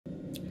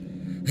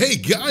Hey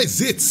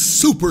guys, it's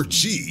Super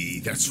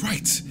G. That's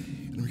right.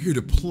 And we're here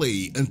to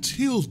play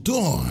Until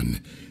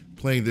Dawn.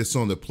 Playing this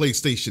on the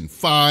PlayStation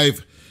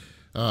 5.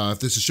 If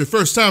this is your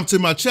first time to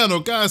my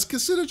channel, guys,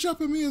 consider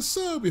dropping me a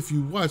sub if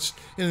you watch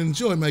and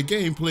enjoy my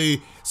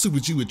gameplay. Super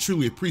G would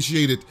truly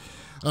appreciate it.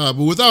 But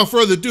without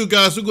further ado,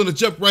 guys, we're going to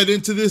jump right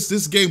into this.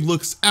 This game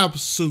looks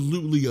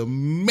absolutely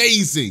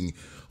amazing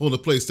on the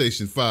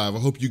PlayStation 5. I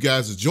hope you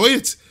guys enjoy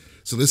it.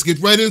 So let's get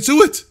right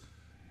into it.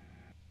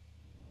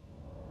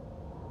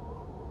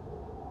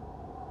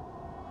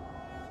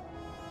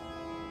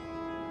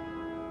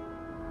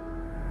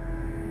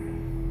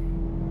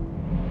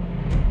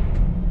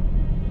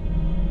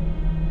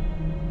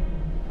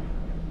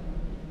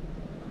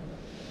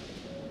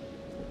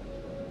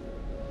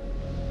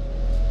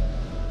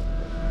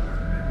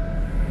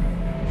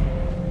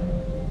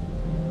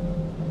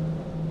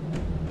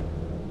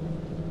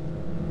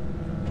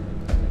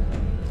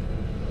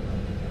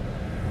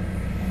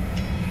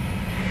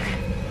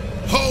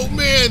 Oh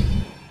man,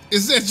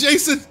 is that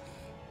Jason?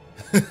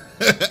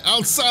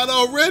 Outside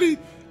already?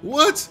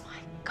 What? Oh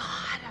my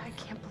god, I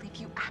can't believe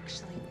you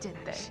actually did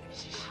this.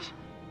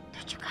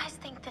 Don't you guys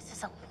think this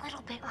is a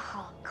little bit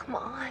cruel? Come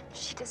on,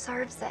 she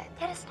deserves it.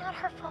 Yet it's not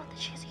her fault that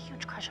she has a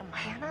huge crush on Mike.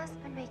 Hannah's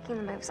been making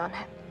the moves on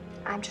him.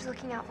 I'm just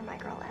looking out for my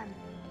girl, Em.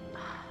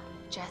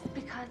 Just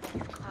because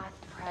he's class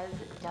prez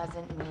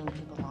doesn't mean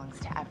he belongs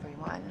to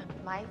everyone.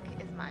 Mike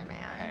is my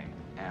man.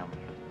 Hey,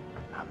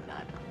 I'm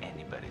not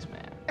anybody's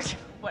man.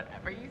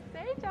 Whatever you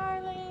say,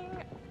 darling.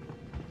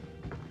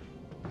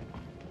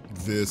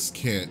 This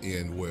can't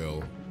end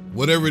well.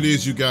 Whatever it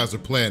is you guys are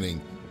planning,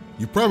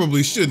 you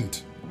probably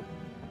shouldn't.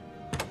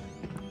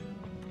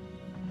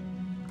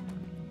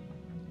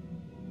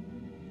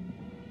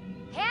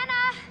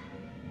 Hannah!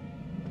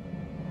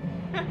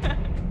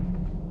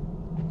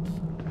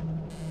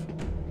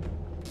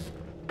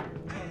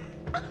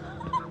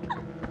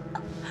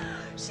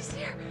 She's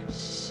here.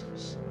 Shh,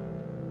 shh.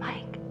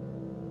 Mike.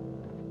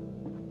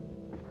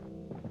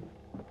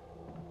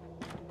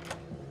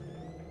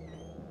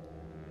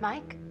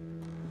 Mike?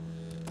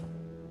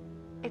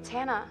 It's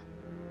Hannah.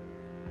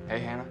 Hey,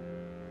 Hannah.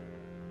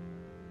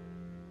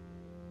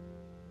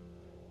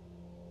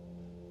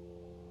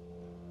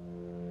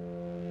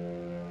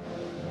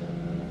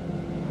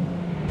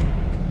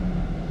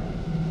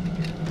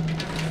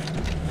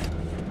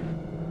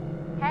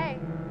 Hey,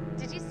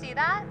 did you see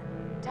that?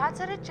 Dad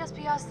said it'd just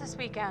be us this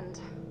weekend.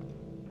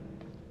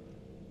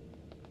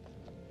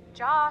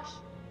 Josh.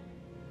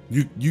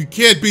 You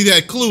can't be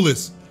that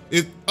clueless.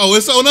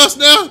 It's on us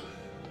now?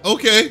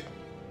 Okay.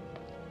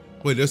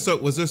 Wait, there's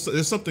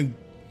something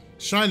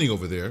shining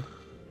over there.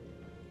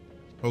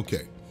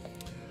 Okay.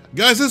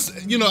 Guys,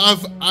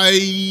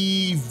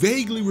 I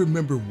vaguely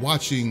remember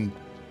watching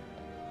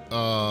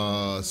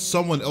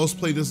someone else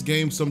play this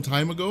game some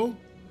time ago.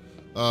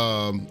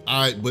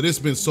 But it's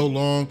been so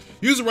long.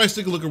 Use the right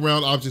stick to look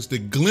around objects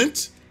that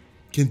glint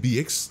can be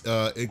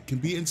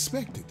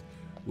inspected.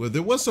 Well,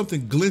 there was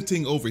something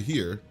glinting over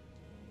here.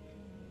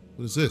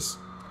 What is this?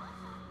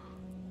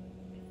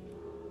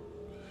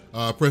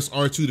 Press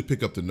R2 to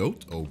pick up the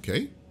note.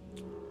 Okay.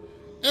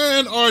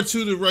 And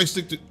R2 to right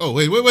stick to... Oh,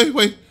 wait.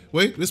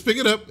 Let's pick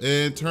it up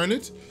and turn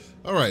it.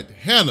 All right,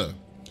 Hannah.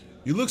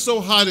 You look so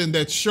hot in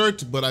that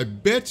shirt, but I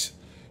bet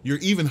you're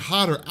even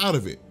hotter out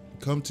of it.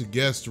 Come to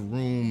guest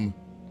room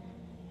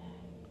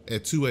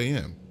at 2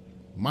 a.m.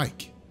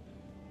 Mike.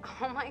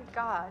 Oh my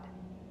god.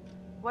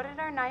 What did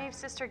our naive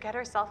sister get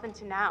herself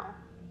into now?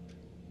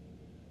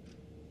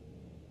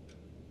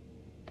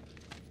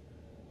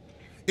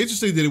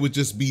 Interesting that it would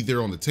just be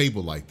there on the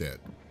table like that.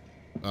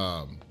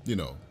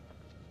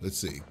 Let's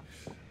see.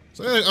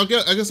 So I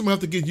guess I'm gonna have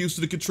to get used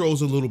to the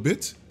controls a little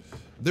bit.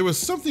 There was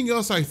something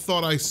else I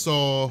thought I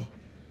saw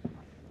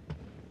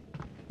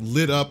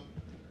lit up.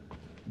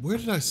 Where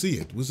did I see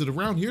it? Was it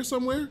around here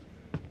somewhere?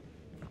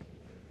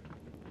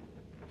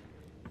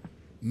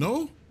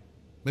 No?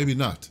 Maybe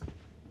not.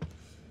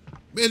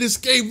 Man, this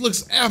game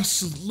looks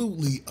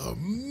absolutely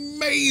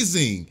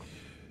amazing.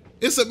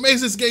 It's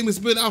amazing this game has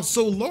been out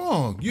so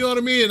long. You know what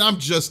I mean? And I'm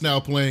just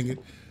now playing it.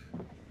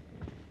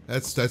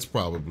 That's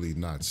probably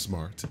not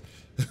smart.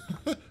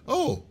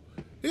 Oh,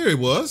 here it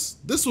was.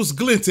 This was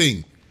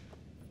glinting.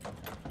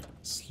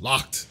 It's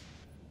locked.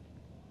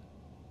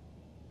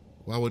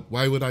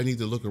 Why would I need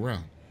to look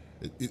around?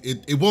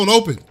 It won't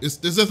open.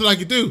 There's nothing I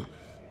can do.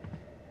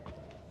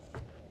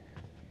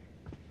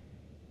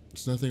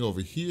 There's nothing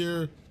over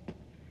here.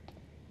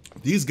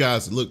 These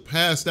guys look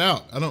passed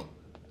out.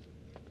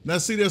 Now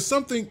see, there's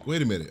something,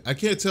 wait a minute. I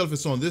can't tell if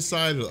it's on this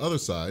side or the other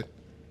side.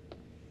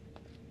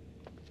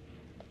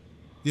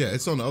 Yeah,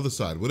 it's on the other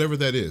side, whatever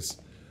that is.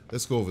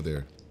 Let's go over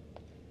there.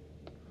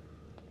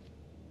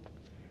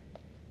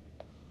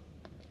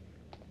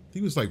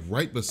 He was like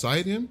right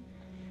beside him.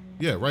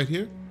 Yeah, right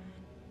here.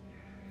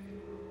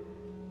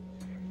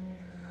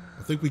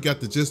 I think we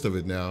got the gist of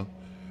it now.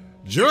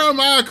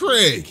 Jeremiah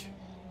Craig.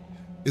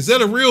 Is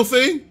that a real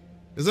thing?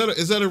 Is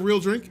that a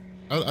real drink?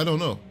 I don't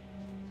know.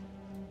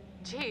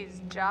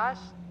 Jeez, Josh.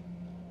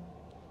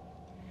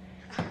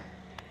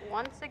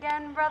 Once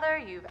again, brother,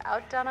 you've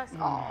outdone us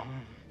all.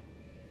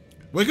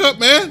 Wake up,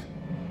 man.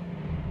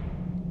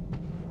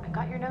 I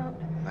got your note.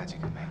 Glad you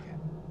could make it.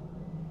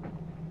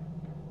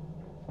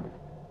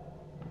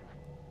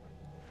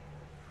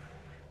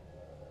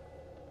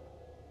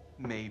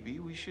 Maybe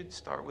we should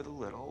start with a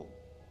little,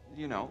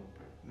 you know,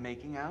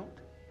 making out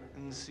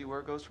and see where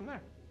it goes from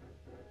there.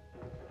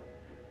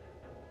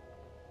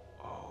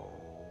 Oh,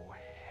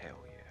 hell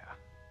yeah.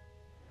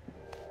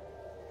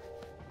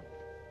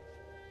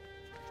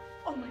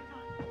 Oh my god.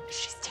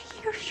 She's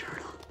taking her shirt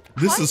off.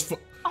 This is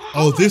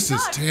this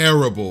is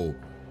terrible.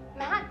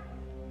 Matt,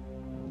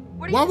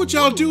 what are Why you would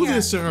y'all doing do here?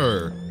 this to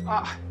her?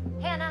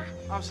 Hannah.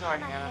 I'm sorry,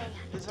 Hannah, Hannah. hey,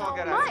 This all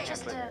got don't out of mind. hand,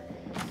 Just but...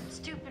 a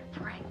stupid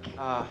prank.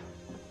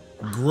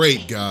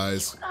 Great,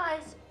 guys. You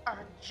guys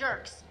are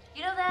jerks.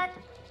 You know that?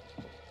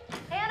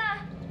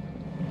 Hannah!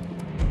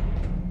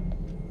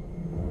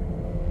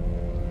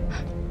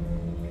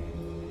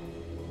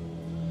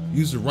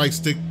 Use the right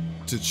stick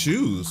to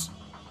choose.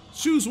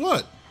 Choose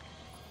what?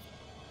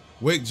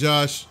 Wake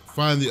Josh,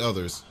 find the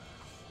others.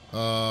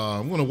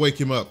 I'm gonna wake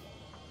him up.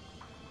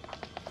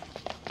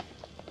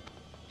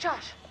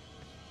 Josh.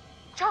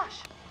 Josh.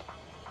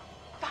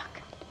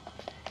 Fuck.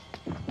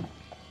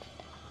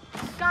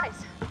 Guys,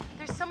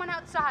 there's someone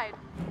outside.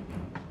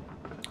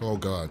 Oh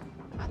God.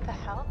 What the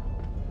hell?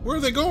 Where are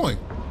they going?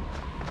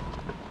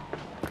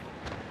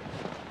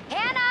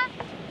 Hannah!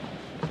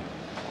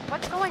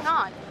 What's going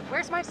on?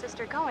 Where's my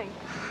sister going?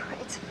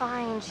 It's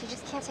fine. She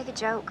just can't take a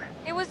joke.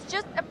 It was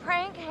just a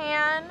prank,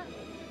 Han.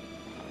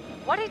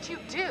 What did you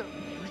do?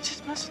 We were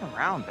just messing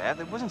around, Beth.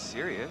 It wasn't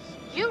serious.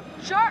 You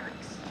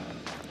jerks!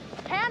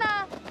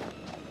 Hannah!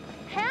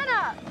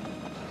 Hannah!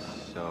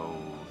 So,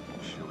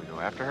 should we go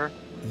after her?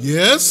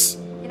 Yes.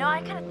 You know,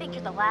 I kind of think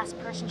you're the last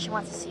person she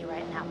wants to see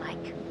right now,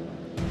 Mike.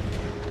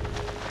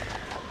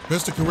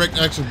 Press the correct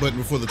action button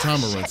before the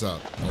timer runs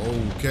out.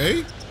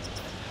 Okay.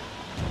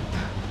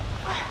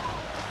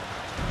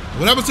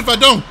 What happens if I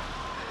don't?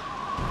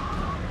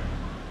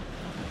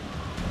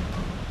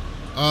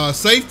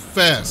 Safe,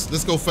 fast.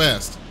 Let's go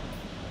fast.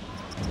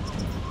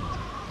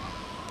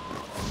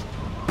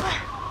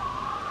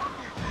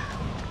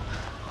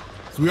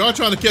 So we are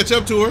trying to catch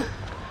up to her.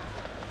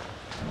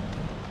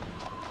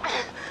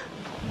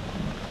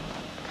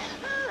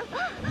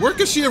 Where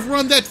could she have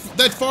run that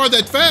far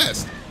that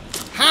fast?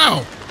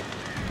 How?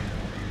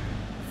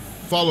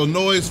 Follow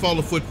noise,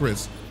 follow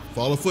footprints.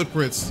 Follow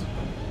footprints.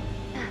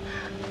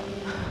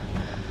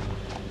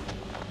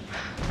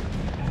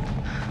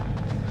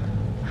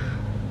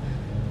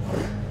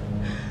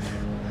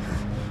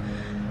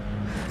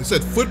 It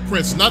said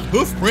footprints, not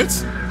hoof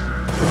prints.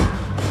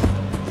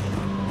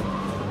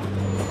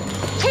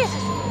 Jesus!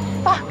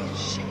 Fuck!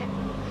 Shit!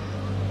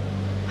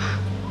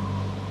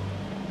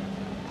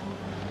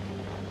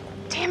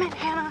 Damn it,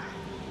 Hannah!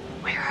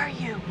 Where are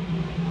you?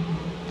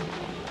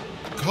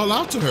 Call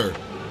out to her.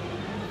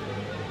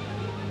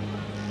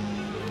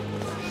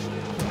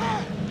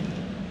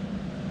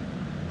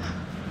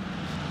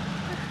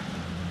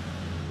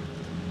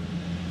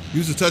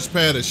 Use the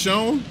touchpad as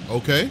shown.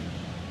 Okay.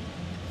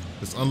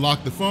 Let's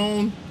unlock the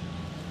phone.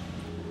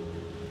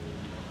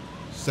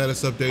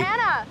 Status update.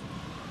 Hannah!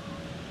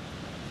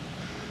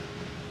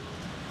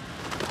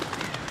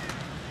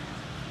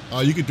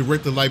 You can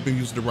direct the light beam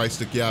using the right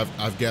stick. Yeah,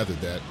 I've gathered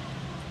that.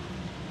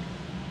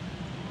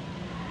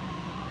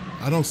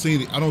 I don't see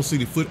any. I don't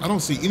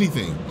see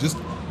anything.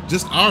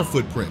 Just our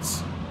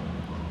footprints.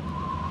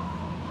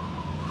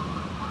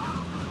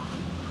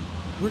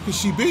 Where could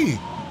she be?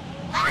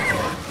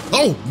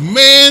 Oh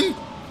man!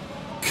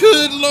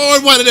 Good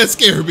Lord, why did that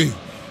scare me?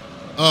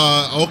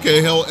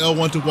 Okay, L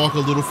want to walk a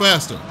little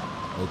faster.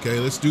 Okay,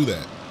 let's do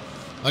that.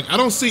 Like, I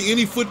don't see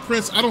any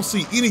footprints. I don't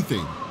see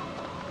anything.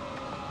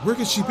 Where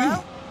could she be?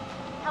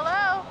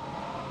 Hello?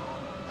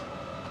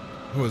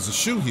 Oh, there's a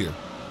shoe here.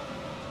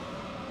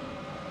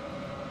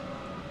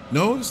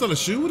 No, it's not a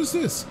shoe. What is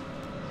this?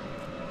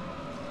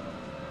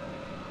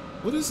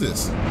 What is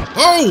this?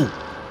 Oh!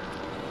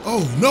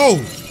 Oh,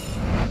 no!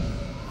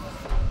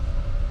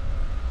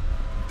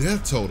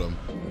 Death totem.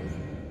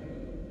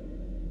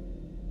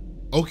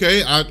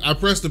 Okay, I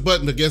pressed the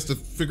button, I guess, to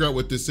figure out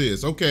what this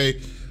is. Okay,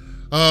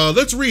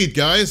 let's read,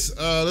 guys.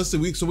 Let's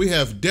see. So we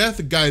have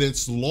death,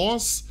 guidance,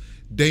 loss,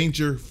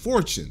 danger,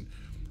 fortune.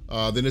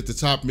 Then at the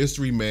top,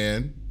 mystery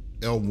man,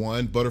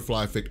 L1,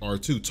 butterfly effect,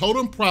 R2.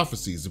 Totem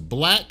prophecies,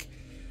 black,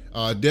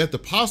 death, the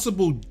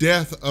possible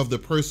death of the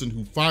person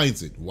who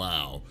finds it.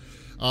 Wow.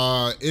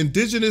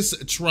 Indigenous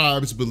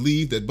tribes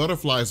believe that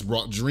butterflies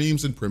brought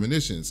dreams and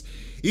premonitions.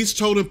 Each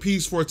totem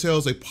piece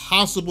foretells a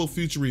possible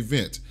future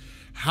event.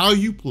 How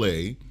you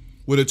play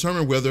will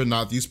determine whether or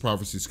not these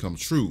prophecies come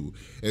true.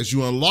 As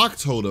you unlock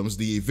totems,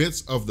 the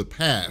events of the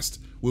past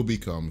will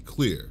become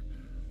clear.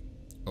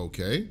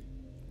 Okay.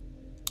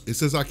 It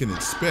says I can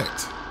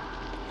inspect.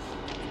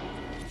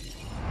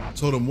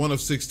 Totem 1 of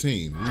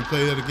 16. Will you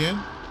play that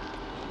again?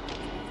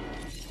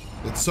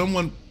 Did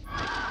someone...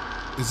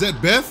 Is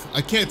that Beth?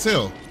 I can't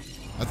tell.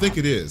 I think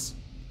it is.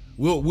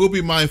 We'll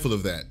be mindful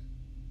of that.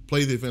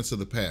 Play the events of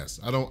the past.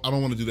 I don't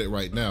want to do that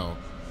right now.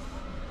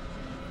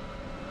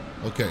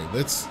 Okay,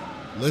 let's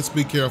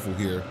be careful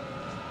here.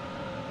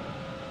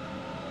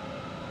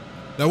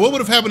 Now, what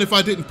would have happened if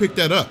I didn't pick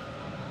that up?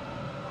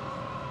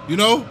 You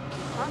know?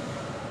 Huh?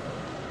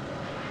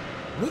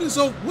 What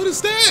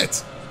is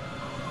that?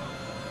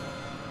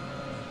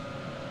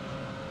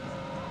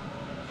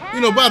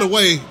 You know, by the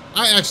way,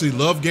 I actually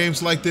love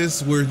games like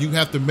this where you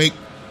have to make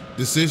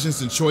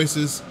decisions and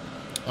choices.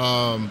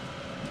 Oh,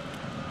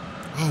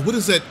 what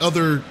is that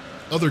other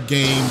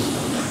game?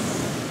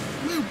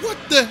 Man, what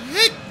the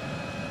heck?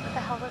 What the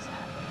hell was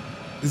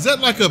that? Is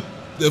that like a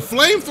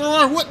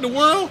flamethrower? What in the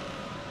world?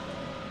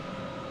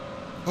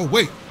 Oh,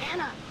 wait.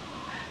 Hannah.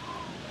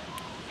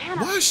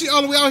 Hannah. Why is she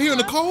all the way out here in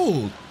the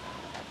cold?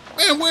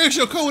 Man, where's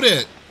your coat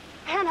at?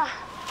 Hannah.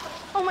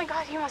 Oh my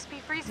God, you must be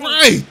freezing.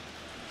 Right.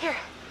 Here,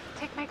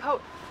 take my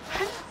coat.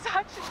 I'm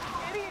such an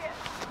idiot.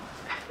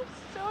 I'm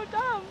so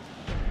dumb.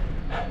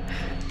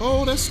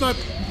 Oh, that's not...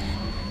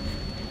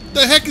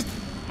 The heck is...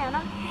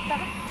 Hannah,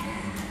 that...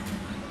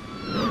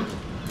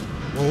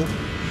 Whoa.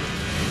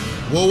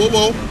 Whoa, whoa,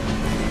 whoa.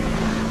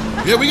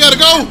 Yeah, we gotta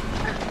go.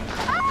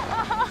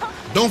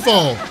 Don't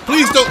fall.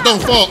 Please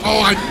don't fall.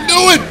 Oh, I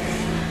knew it.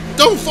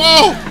 Don't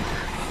fall.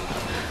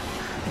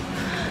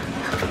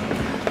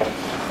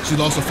 She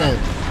lost her phone.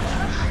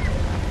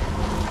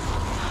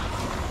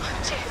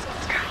 Jesus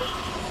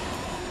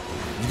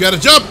Christ. You gotta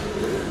jump.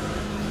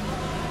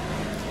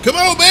 Come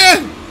on,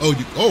 man. Oh,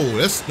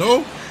 that's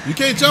no. You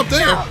can't jump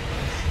there. No,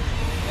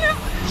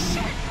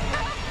 shit.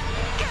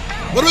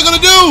 What are we gonna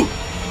do?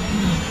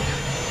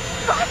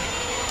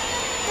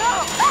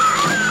 No.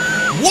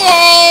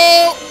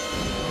 Whoa!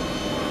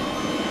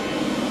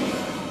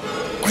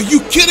 Are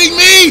you kidding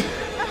me?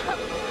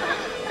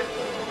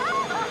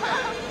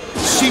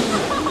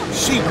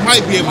 She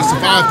might be able to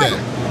survive that.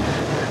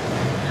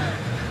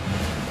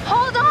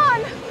 Hold on.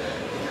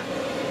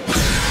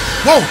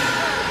 Whoa!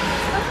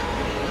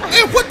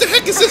 Man, what the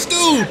heck is this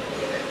dude?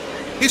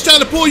 He's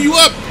trying to pull you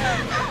up.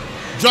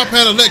 Drop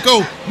Hannah, let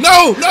go.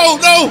 No, no,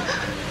 no!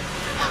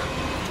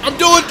 I'm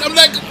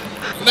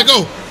let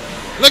go.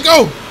 Let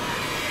go.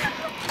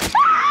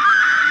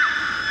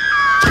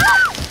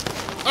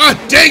 Ah,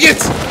 dang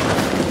it!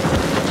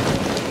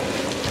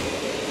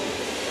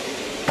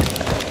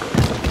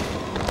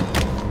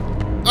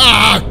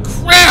 Ah,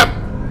 crap!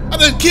 I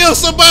done killed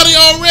somebody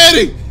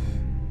already!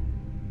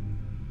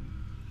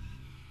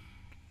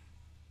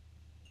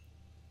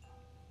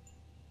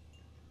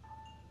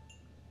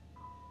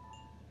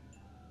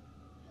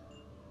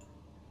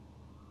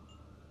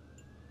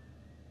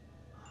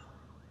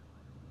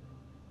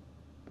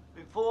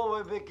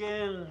 Before we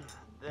begin,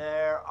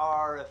 there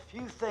are a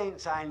few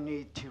things I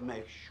need to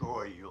make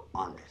sure you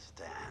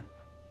understand.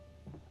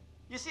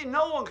 You see,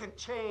 no one can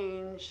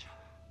change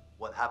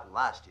what happened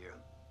last year.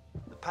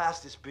 The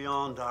past is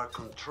beyond our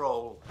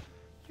control.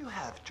 You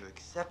have to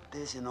accept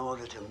this in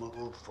order to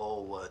move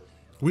forward.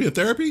 We in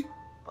therapy?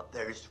 But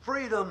there is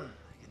freedom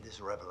in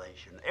this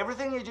revelation.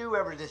 Everything you do,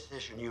 every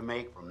decision you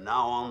make from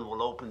now on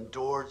will open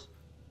doors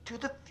to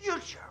the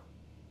future.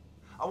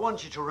 I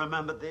want you to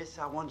remember this.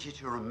 I want you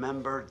to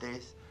remember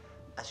this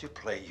as you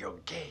play your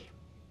game.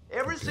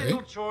 Every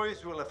single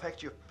choice will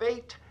affect your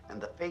fate and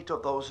the fate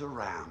of those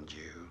around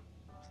you.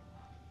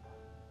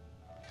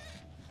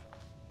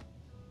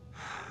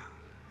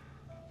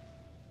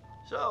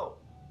 So,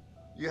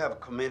 you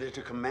have committed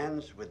to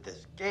commence with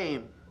this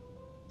game.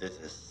 This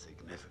is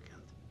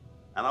significant,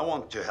 and I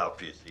want to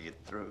help you see it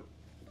through.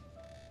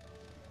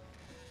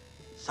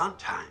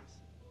 Sometimes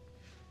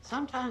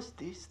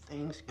these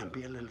things can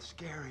be a little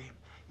scary,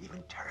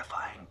 even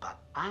terrifying, but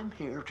I'm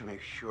here to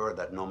make sure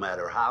that no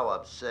matter how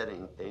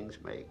upsetting things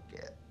may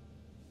get,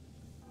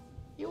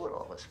 you will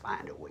always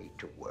find a way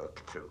to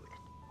work through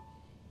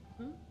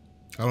it.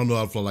 I don't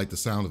know if I like the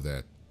sound of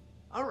that.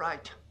 All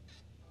right.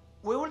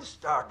 We will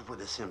start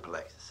with a simple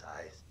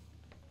exercise.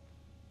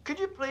 Could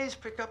you please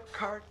pick up a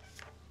card?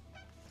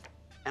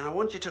 And I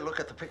want you to look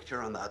at the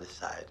picture on the other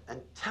side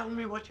and tell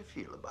me what you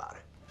feel about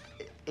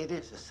it. It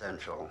is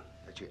essential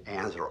that you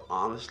answer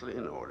honestly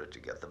in order to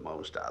get the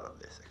most out of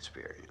this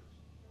experience.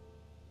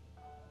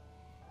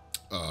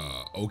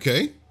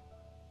 Okay.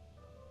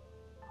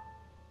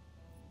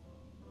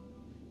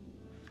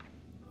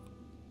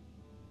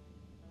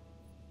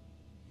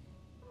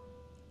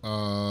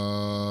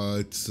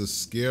 It's a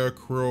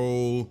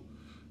scarecrow.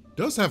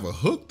 Does have a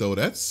hook though.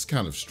 That's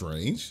kind of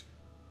strange.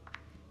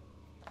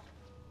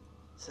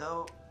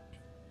 So,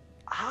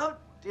 how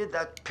did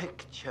that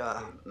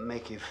picture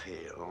make you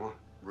feel?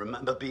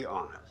 Remember, be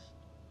honest.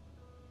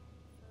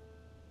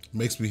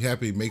 Makes me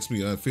happy. Makes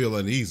me feel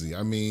uneasy.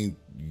 I mean,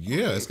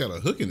 yeah, it's got a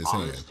hook in his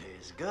hand. Honesty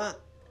is good.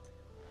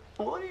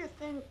 What do you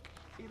think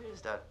it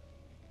is that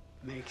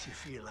makes you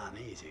feel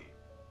uneasy?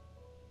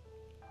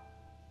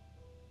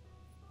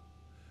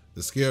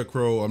 The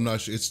scarecrow, I'm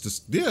not sure. It's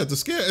just, yeah, the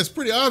scare. It's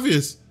pretty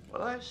obvious.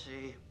 Well, I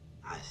see.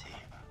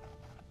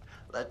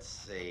 Let's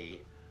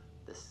see.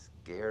 The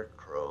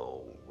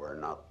scarecrow were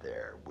not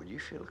there. Would you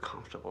feel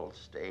comfortable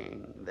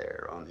staying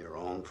there on your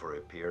own for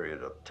a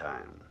period of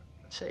time?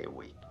 Say a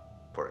week,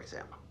 for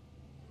example.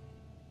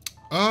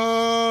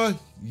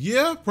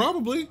 Yeah,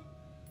 probably.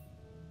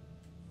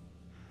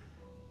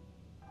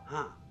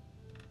 Huh.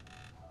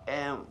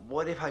 And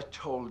what if I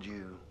told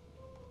you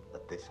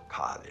that this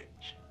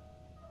cottage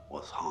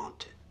was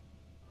haunted?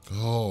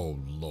 Oh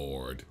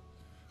Lord,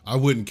 I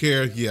wouldn't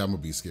care. Yeah, I'm gonna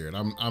be scared.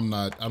 I'm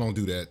not. I don't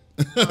do that.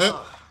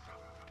 Oh.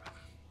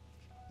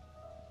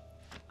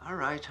 All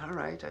right.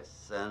 I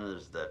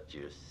sense that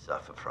you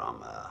suffer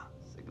from a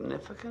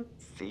significant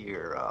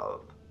fear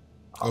of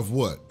Of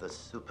what? the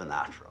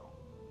supernatural.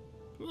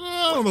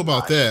 I don't know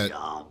about What that.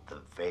 beyond the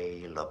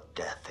veil of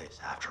death is,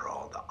 after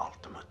all, the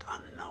ultimate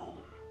unknown.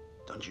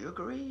 Don't you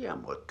agree?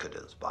 And what could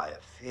inspire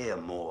fear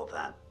more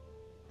than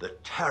the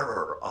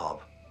terror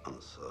of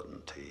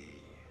uncertainty?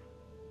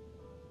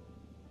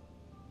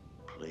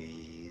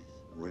 Please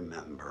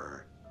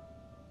remember,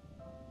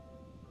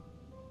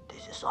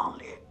 this is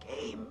only a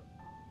game.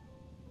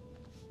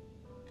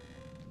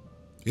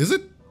 Is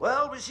it?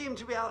 Well, we seem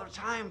to be out of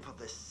time for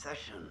this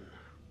session.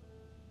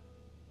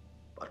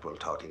 But we'll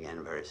talk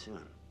again very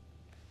soon.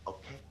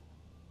 Okay?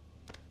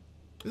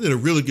 He did a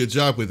really good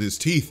job with his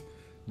teeth.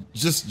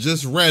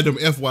 Just random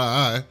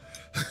FYI.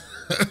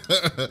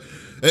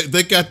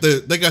 They got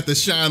the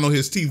shine on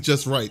his teeth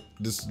just right.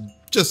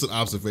 Just an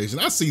observation.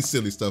 I see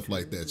silly stuff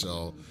like that,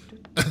 y'all.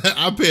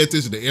 I pay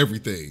attention to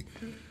everything.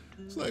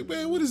 It's like,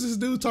 man, what is this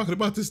dude talking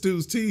about this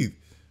dude's teeth?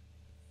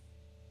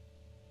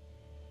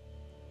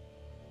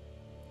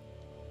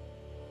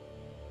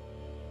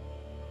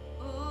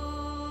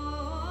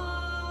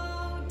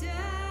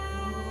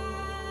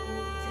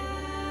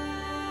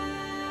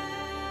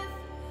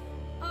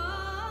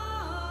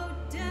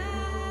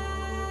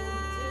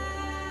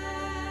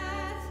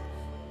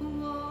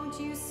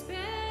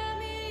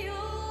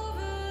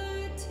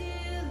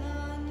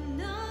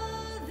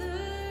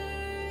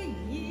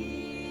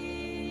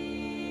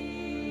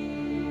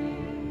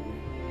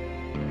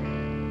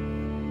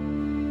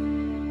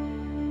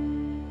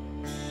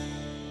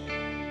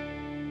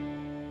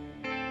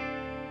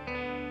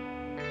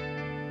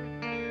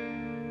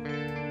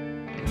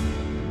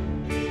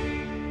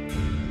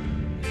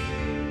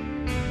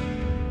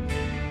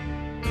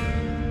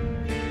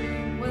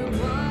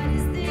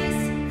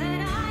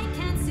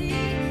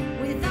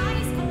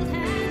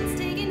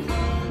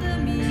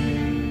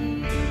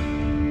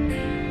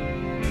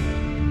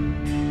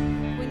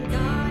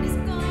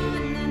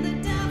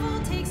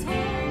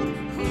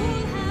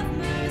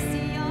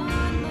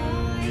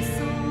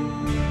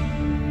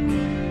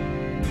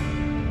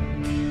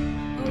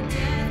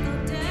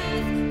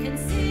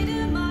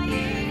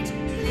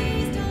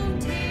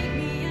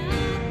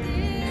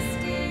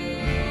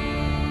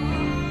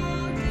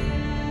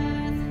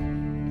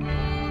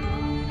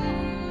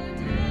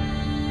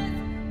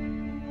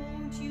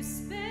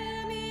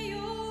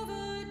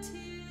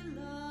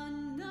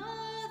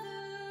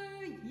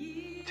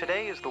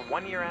 Today is the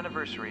one-year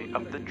anniversary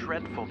of the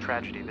dreadful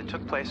tragedy that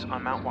took place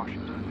on Mount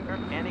Washington.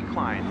 Annie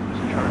Klein was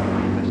in charge of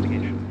the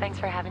investigation. Thanks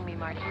for having me,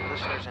 Marty.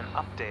 Listeners, an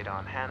update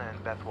on Hannah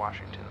and Beth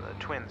Washington, the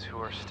twins who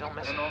are still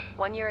missing.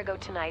 1 year ago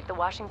tonight, the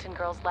Washington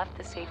girls left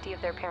the safety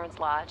of their parents'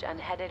 lodge and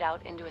headed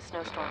out into a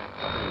snowstorm.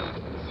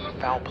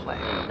 Foul play.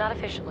 Not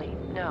officially,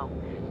 no.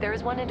 There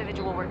is one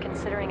individual we're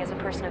considering as a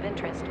person of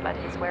interest, but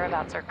his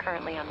whereabouts are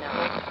currently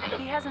unknown.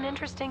 He has an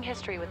interesting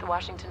history with the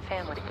Washington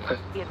family.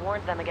 He had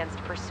warned them against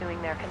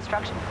pursuing their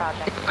construction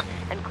project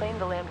and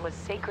claimed the land was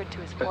sacred to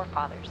his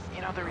forefathers.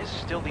 You know, there is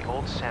still the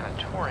old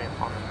sanatorium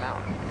on the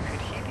mountain. Could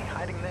he be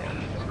hiding there?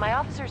 My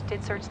officers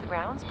did search the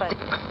grounds, but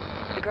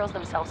the girls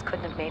themselves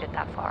couldn't have made it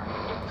that far.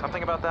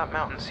 Something about that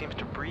mountain seems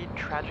to breed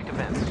tragic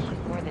events.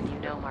 More than you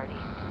know, Marty.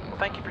 Well,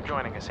 thank you for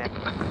joining us, Annie.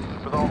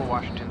 With all the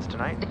Washingtons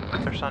tonight,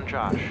 their son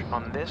Josh,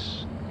 on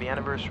this, the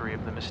anniversary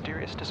of the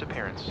mysterious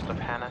disappearance of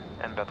Hannah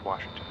and Beth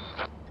Washington.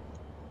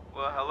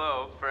 Well,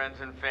 hello, friends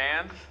and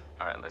fans.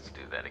 All right, let's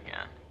do that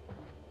again.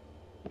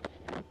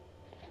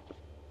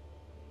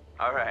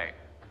 All right.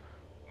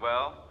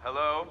 Well,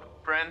 hello,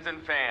 friends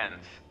and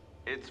fans.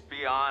 It's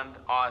beyond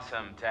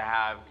awesome to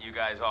have you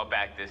guys all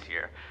back this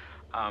year.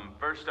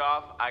 First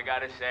off, I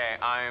gotta say,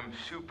 I am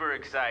super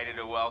excited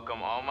to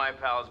welcome all my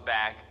pals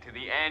back to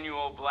the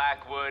annual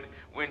Blackwood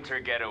Winter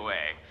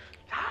Getaway.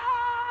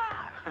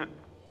 Ah!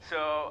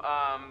 So,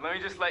 let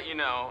me just let you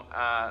know,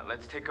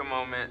 let's take a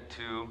moment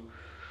to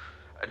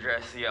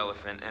address the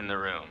elephant in the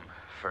room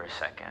for a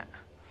second.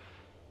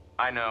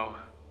 I know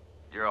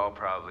you're all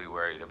probably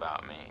worried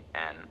about me,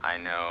 and I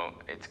know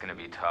it's gonna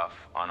be tough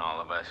on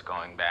all of us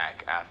going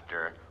back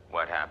after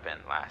what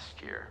happened last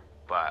year,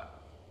 but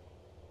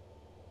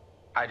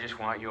I just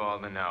want you all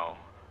to know,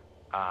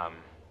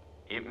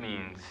 it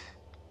means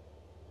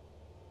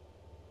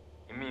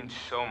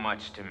so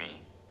much to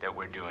me that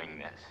we're doing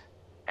this,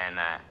 and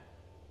that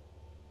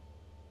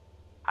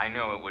I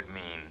know it would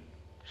mean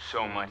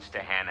so much to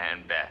Hannah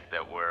and Beth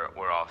that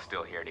we're all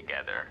still here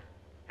together,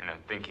 and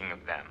I'm thinking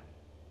of them.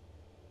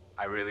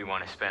 I really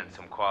want to spend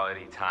some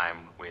quality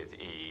time with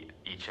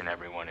each and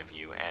every one of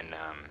you, and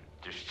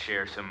just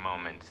share some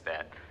moments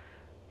that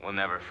we'll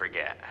never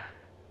forget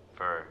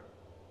for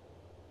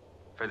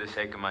the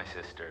sake of my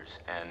sisters,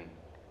 and,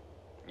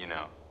 you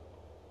know.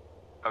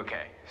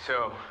 Okay,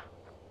 so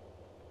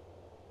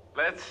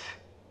let's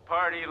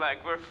Party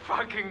like we're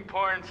fucking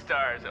porn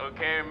stars,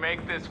 okay?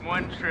 Make this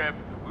one trip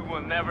we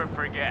will never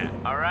forget,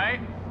 alright?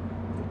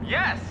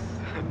 Yes!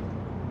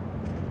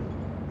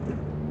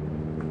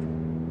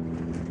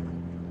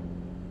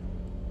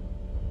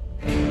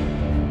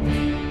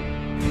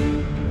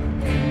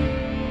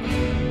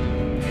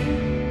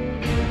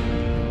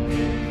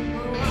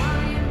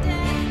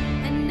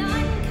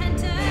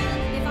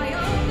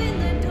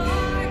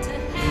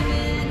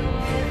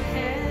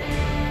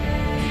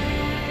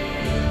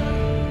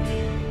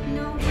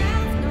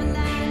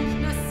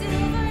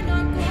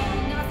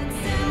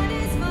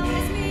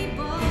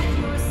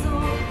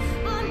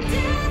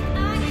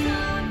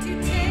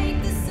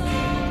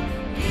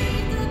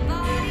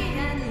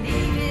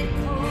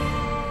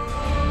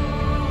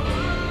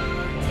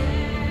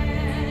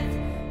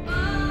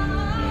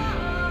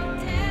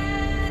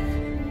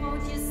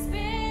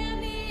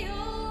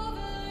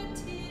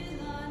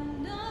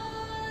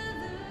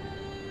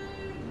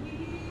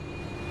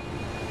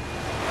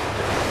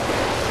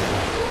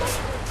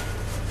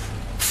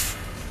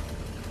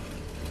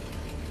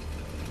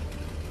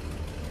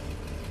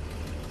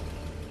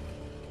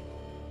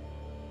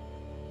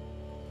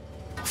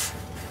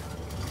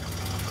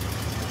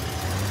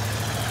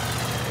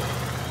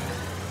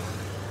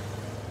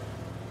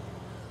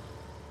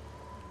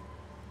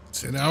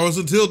 "10 hours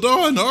until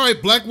dawn. All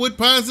right, Blackwood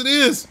Pines it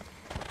is."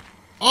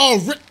 All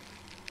right,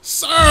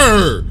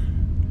 sir.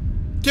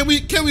 Can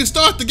we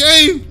start the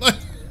game? Like,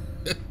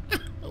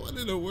 what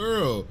in the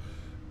world?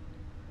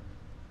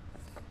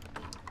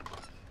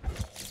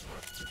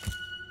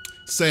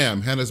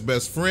 Sam, Hannah's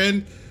best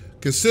friend,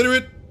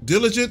 considerate,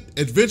 diligent,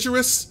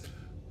 adventurous.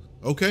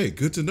 Okay,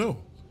 good to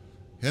know.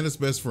 Hannah's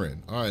best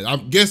friend. All right,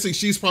 I'm guessing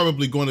she's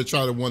probably going to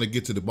try to want to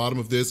get to the bottom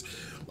of this.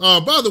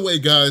 By the way,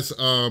 guys,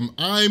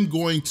 I'm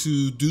going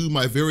to do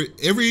my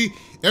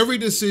every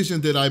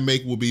decision that I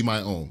make will be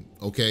my own.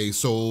 Okay,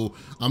 so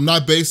I'm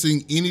not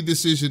basing any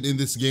decision in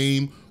this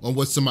game on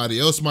what somebody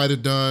else might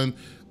have done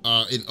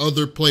in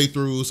other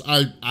playthroughs.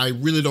 I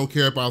really don't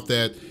care about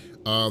that.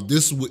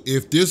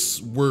 If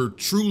this were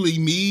truly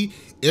me,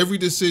 every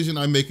decision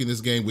I make in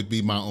this game would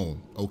be my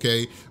own.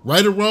 Okay,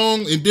 right or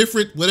wrong,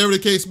 indifferent, whatever the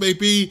case may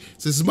be.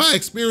 Since it's my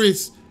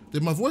experience.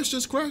 Did my voice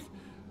just crack?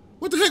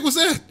 What the heck was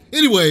that?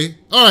 Anyway,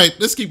 all right,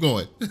 let's keep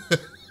going.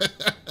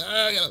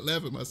 I gotta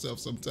laugh at myself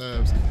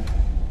sometimes.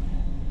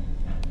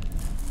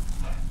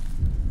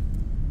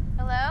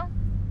 Hello?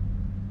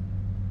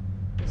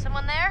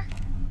 Someone there?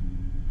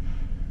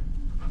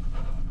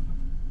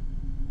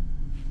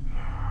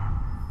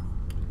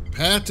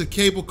 Path to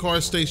cable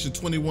car station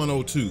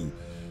 2102.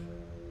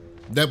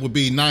 That would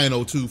be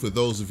 902 for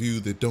those of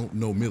you that don't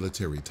know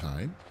military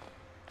time.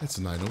 That's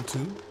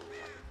 902.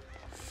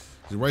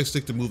 The right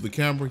stick to move the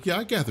camera. Yeah,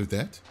 I gathered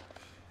that.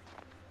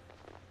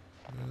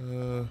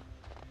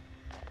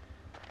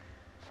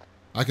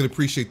 I can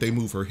appreciate they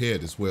move her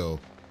head as well.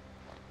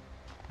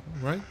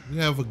 All right, we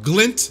have a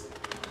glint.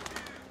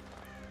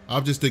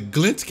 Objects that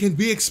glint can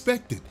be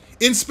inspected.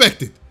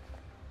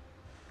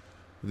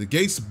 The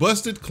gates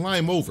busted,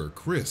 climb over.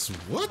 Chris,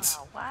 what?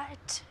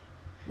 What?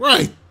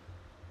 Right.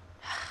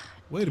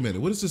 Wait a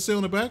minute, what does it say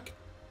on the back?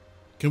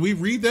 Can we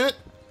read that?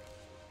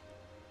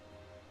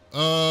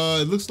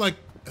 It looks like,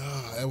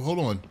 hold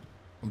on.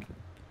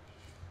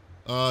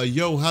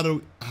 Yo, how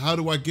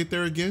do I get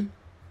there again?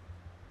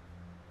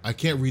 I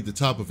can't read the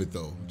top of it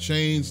though.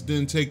 Change,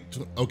 then take,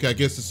 okay, I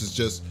guess this is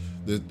just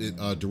the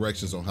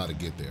directions on how to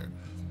get there.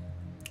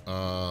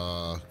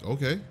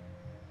 Okay.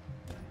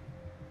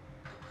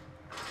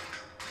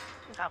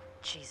 Oh,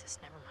 Jesus,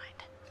 never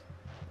mind.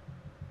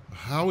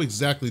 How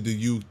exactly do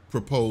you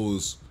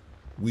propose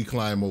we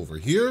climb over?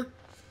 Here?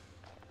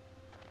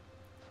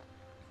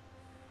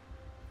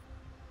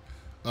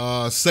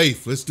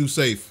 Safe, let's do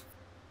safe.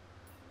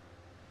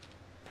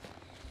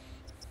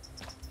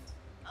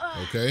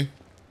 Okay.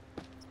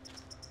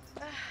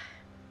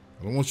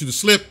 I don't want you to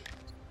slip.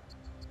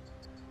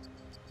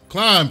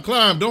 Climb,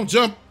 don't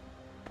jump.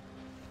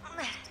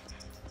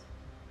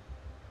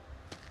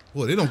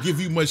 Boy, they don't give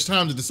you much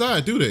time to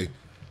decide, do they?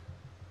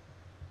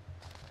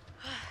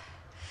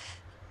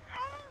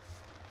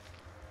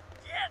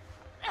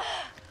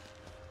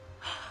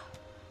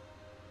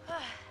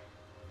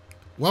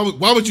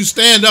 Why would you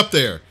stand up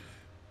there?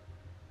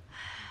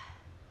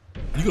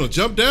 You gonna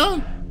jump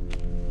down?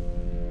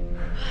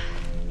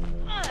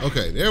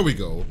 Okay, there we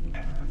go.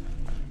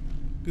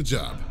 Good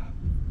job.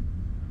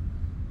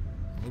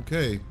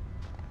 Okay.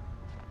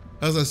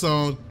 How's that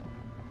song?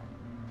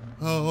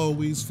 I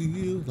always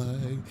feel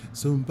like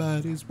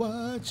somebody's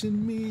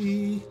watching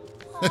me.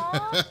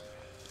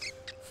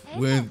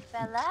 When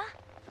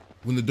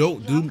the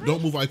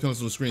don't move icons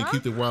on the screen,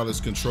 keep the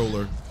wireless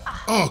controller.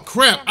 Oh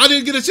crap! I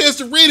didn't get a chance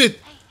to read it.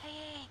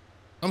 Hey.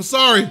 I'm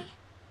sorry.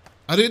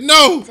 I didn't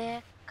know. That's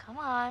it. Come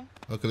on.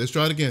 Okay, let's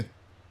try it again.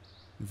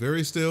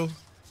 Very still.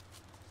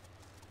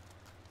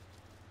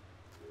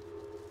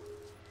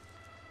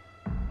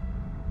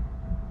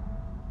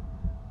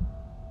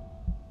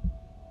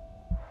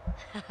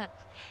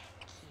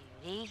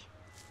 Cutie.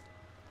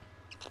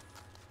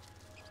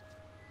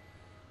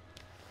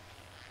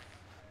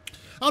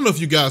 I don't know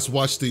if you guys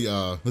watched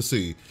the, let's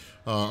see.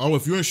 Oh,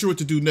 if you're unsure what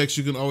to do next,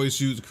 you can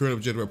always use the current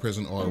objective by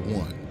pressing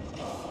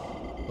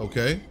R1.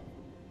 Okay.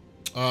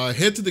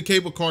 Head to the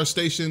cable car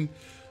station.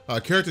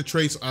 Character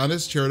traits: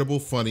 honest, charitable,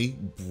 funny,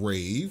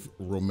 brave,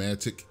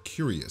 romantic,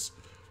 curious.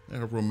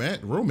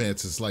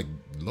 Romance is like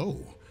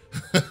low.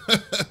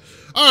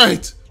 All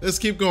right, let's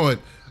keep going.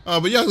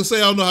 But yeah, I was gonna say,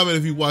 I don't know how many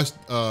of you watched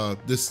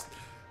this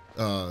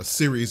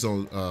series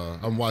on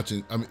I'm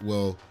watching.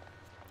 Well,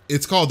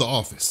 it's called The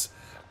Office.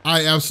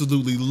 I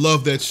absolutely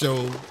love that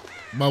show.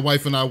 My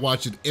wife and I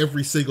watch it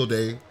every single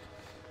day.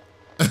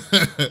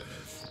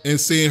 And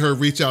seeing her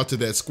reach out to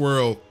that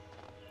squirrel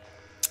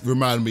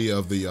reminded me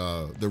of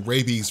the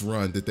rabies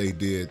run that they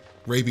did.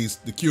 Rabies,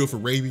 the cure for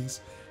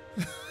rabies.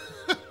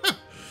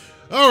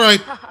 All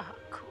right.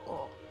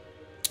 Cool.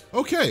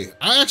 Okay,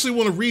 I actually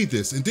want to read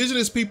this.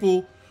 Indigenous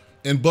people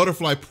and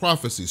butterfly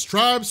prophecies.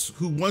 Tribes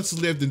who once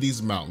lived in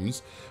these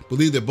mountains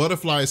believed that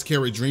butterflies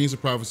carry dreams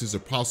and prophecies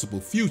of possible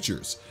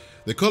futures.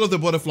 The color of the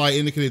butterfly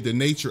indicated the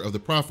nature of the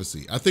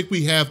prophecy. I think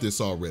we have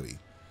this already.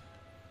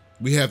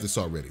 We have this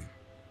already.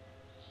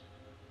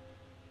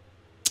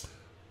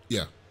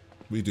 Yeah,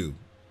 we do.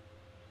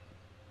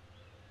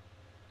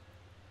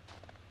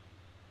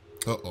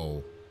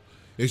 Uh-oh.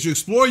 As you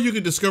explore, you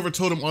can discover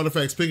totem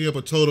artifacts. Picking up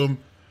a totem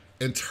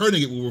and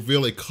turning it will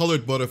reveal a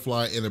colored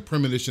butterfly and a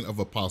premonition of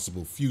a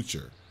possible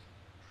future.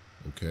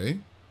 Okay.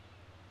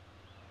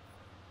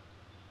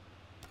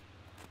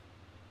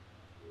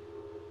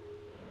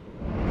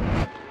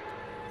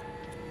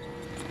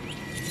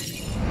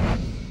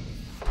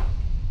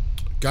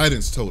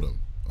 Guidance totem.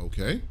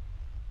 Okay.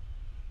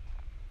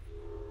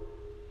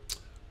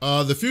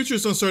 The future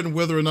is uncertain.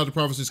 Whether or not the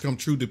prophecies come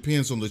true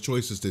depends on the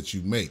choices that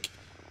you make.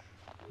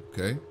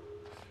 Okay.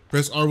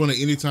 Press R1 at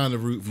any time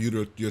to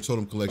view your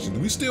totem collection. Do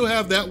we still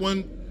have that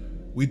one?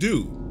 We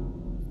do.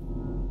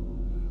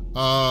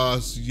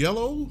 It's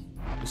yellow.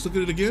 Let's look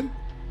at it again.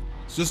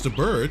 It's just a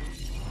bird.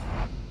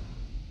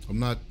 I'm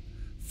not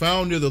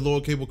found near the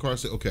lower cable car.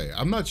 Okay,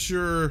 I'm not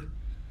sure.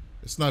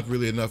 It's not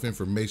really enough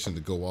information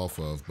to go off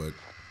of, but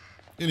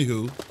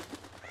anywho.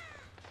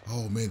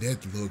 Oh man,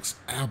 that looks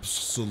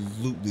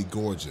absolutely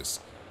gorgeous.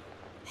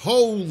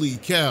 Holy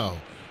cow.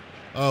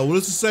 What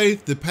does it say?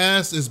 The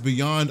past is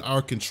beyond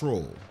our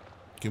control.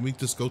 Can we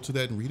just go to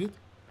that and read it?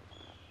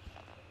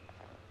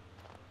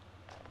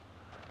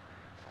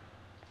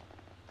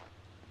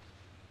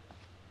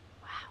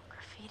 Wow,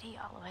 graffiti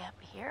all the way up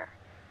here.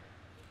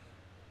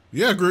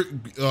 Yeah,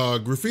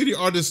 graffiti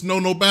artists know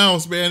no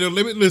bounds, man. They're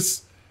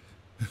limitless.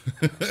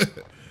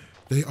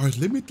 They are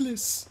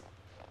limitless.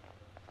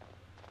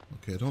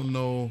 Okay, I don't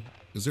know.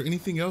 Is there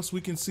anything else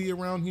we can see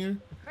around here?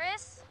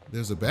 Chris?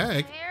 There's a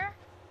bag. Here?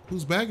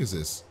 Whose bag is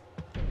this?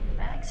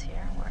 Bag's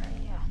here. Where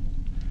are you?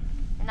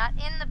 You're not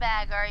in the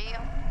bag, are you?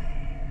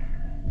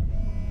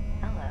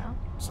 Hello?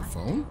 It's a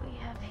phone? What do we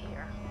have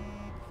here?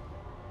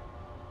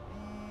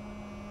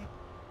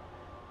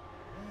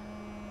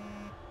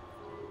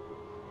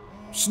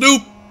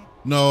 Snoop!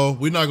 No,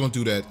 we're not gonna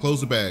do that.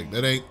 Close the bag.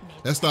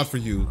 That's not for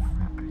you.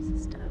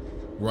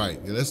 Right,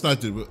 yeah, that's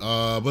not the,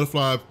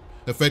 butterfly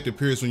effect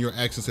appears when your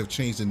actions have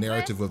changed the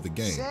narrative of the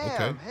game.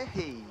 Sam, Okay.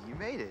 hey, you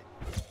made it.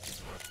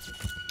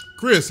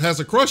 Chris has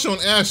a crush on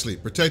Ashley.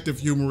 Protective,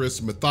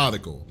 humorous,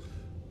 methodical.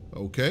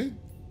 Okay.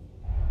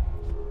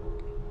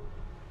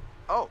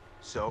 Oh,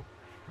 so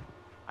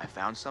I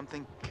found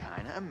something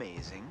kind of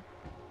amazing.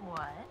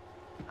 What?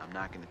 I'm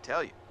not going to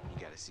tell you.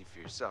 You got to see for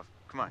yourself.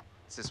 Come on,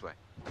 it's this way.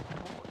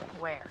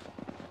 Where?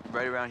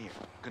 Right around here.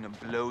 Gonna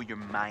blow your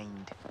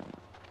mind.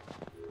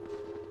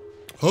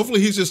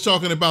 Hopefully he's just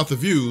talking about the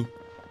view.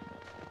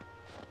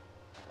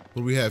 What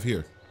do we have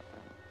here?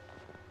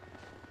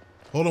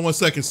 Hold on 1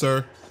 second,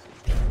 sir.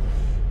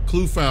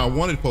 Clue found.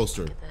 Wanted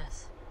poster.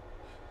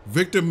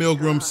 Victor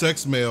Milgram,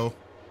 sex male.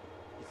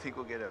 You think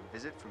we'll get a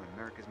visit from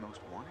America's Most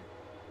Wanted?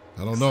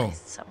 I don't know.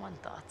 Someone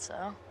thought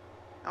so.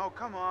 Oh,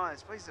 come on.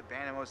 This place is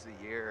abandoned most of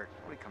the year.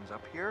 Nobody comes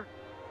up here.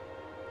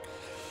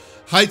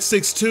 Height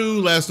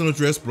 6'2", last known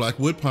address,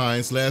 Blackwood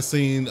Pines, last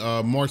seen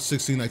March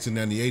 16,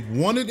 1998.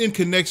 Wanted in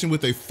connection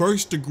with a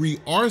first-degree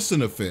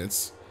arson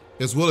offense,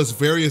 as well as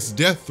various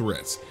death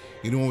threats.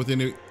 Anyone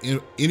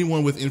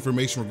with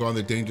information regarding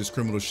the dangerous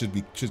criminal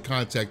should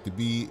contact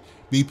the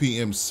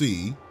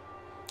BPMC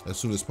as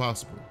soon as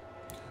possible.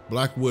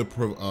 Blackwood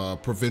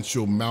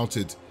Provincial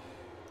Mounted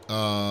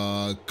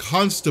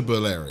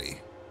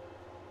Constabulary.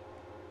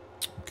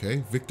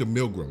 Okay, Victor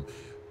Milgram.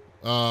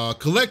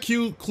 Collect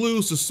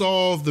clues to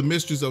solve the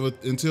mysteries of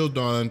it until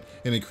dawn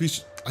and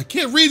increase. I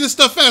can't read this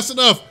stuff fast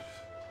enough.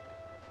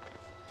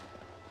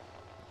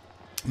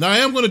 Now I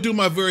am going to do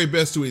my very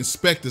best to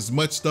inspect as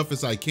much stuff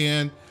as I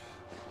can.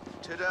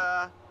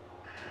 Ta-da!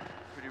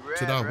 Pretty rad,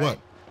 Ta-da! right?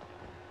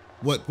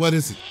 What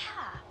is it?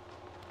 Yeah.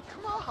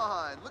 Come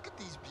on, look at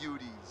these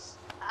beauties.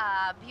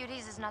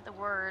 Beauties is not the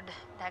word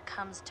that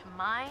comes to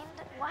mind.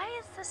 Why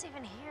is this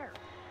even here?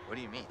 What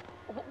do you mean?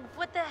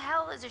 What the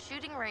hell is a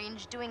shooting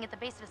range doing at the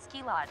base of a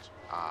ski lodge?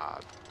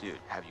 Dude,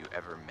 have you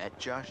ever met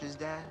Josh's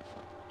dad?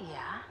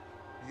 Yeah.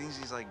 He thinks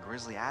he's like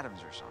Grizzly Adams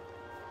or something.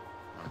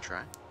 Wanna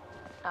try?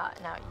 No,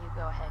 you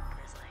go ahead,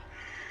 Grizzly.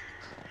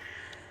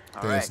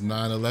 All There's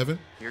right, 9/11.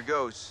 here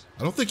goes.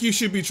 I don't think you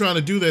should be trying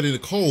to do that in the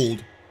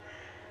cold.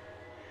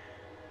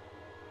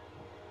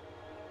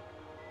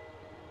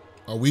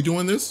 Are we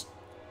doing this?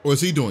 Or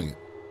is he doing it?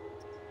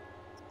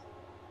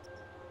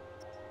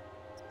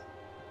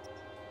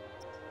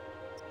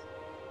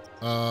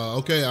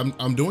 Okay,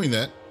 I'm doing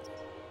that.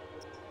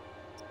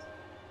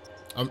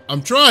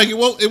 I'm trying. It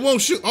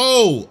won't shoot.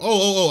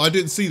 Oh, I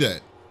didn't see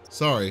that.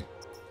 Sorry.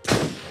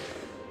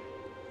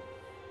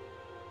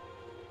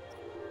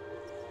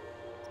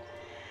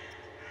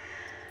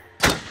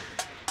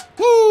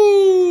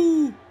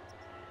 Woo!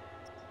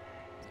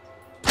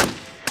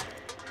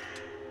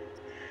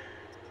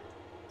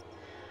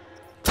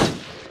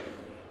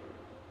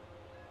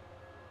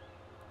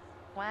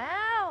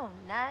 Wow,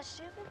 nice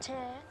shooting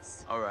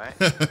tits. All right.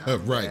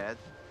 Right.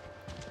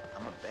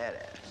 I'm a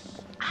badass.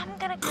 I'm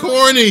gonna go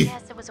Corny.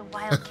 Yes, it was a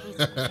wild case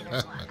of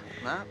beginner's luck.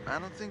 Nah, I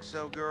don't think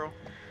so, girl.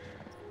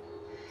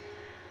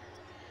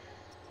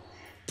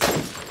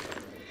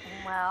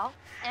 Well,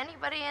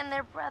 anybody and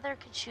their brother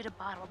could shoot a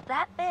bottle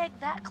that big,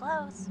 that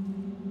close.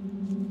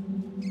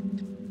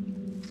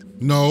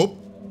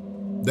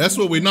 Nope. That's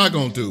what we're not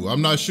gonna do.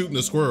 I'm not shooting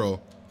a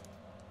squirrel.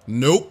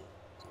 Nope.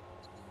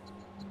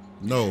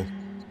 No.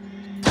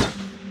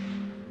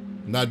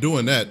 Not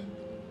doing that.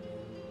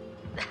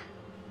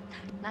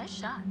 Nice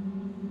shot.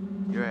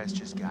 Your ass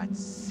just got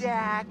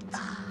sacked.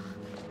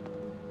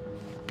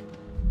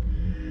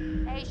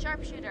 Hey,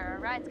 sharpshooter, a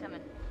ride's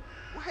coming.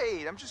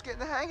 Wait, I'm just getting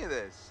the hang of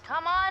this.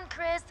 Come on,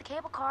 Chris, the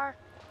cable car.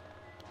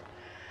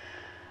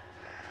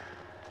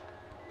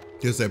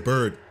 Here's that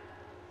bird.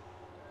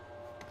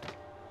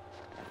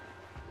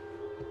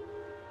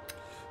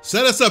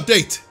 Status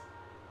update.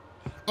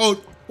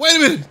 Oh, wait a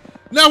minute.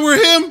 Now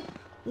we're him?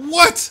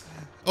 What?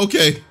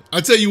 Okay,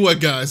 I tell you what,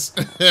 guys.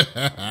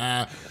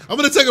 I'm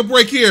gonna take a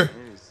break here.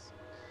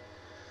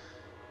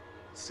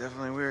 It's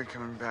definitely weird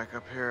coming back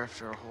up here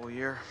after a whole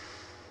year.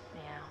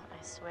 Yeah,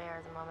 I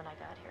swear, the moment I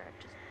got here, it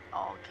just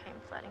all came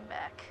flooding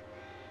back.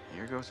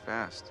 Year goes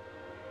fast.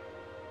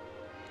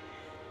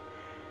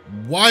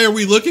 Why are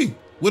we looking?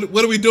 What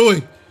are we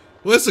doing?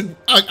 Well,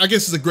 I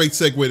guess it's a great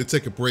segue to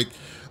take a break.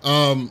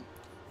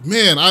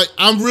 Man,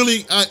 I'm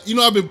really, you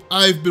know,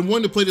 I've been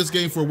wanting to play this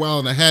game for a while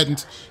and I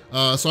hadn't,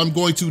 so I'm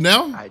going to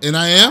now, and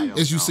I am,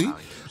 as you see.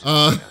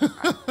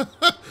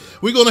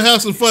 We're gonna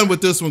have some fun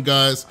with this one,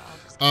 guys.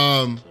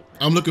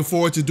 I'm looking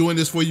forward to doing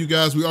this for you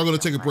guys. We are gonna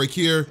take a break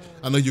here.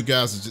 I know you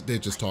guys, they're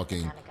just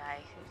talking. Kind of guy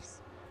who's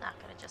not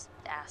gonna just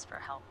ask for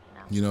help,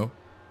 You know?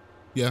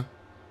 Yeah.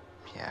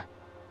 Yeah.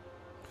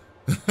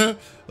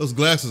 Those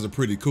glasses are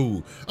pretty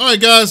cool. All right,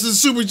 guys, this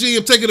is Super G.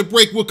 I'm taking a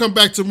break. We'll come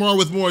back tomorrow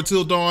with more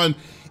Until Dawn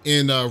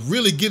and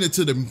really get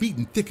into the meat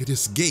and thick of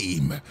this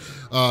game.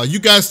 You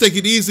guys take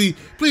it easy.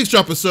 Please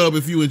drop a sub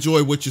if you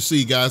enjoy what you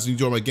see, guys, and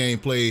enjoy my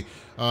gameplay.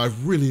 I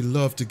really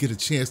love to get a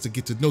chance to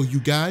get to know you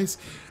guys.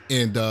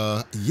 And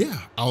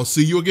yeah, I'll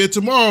see you again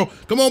tomorrow.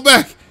 Come on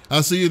back.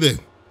 I'll see you then.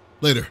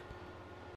 Later.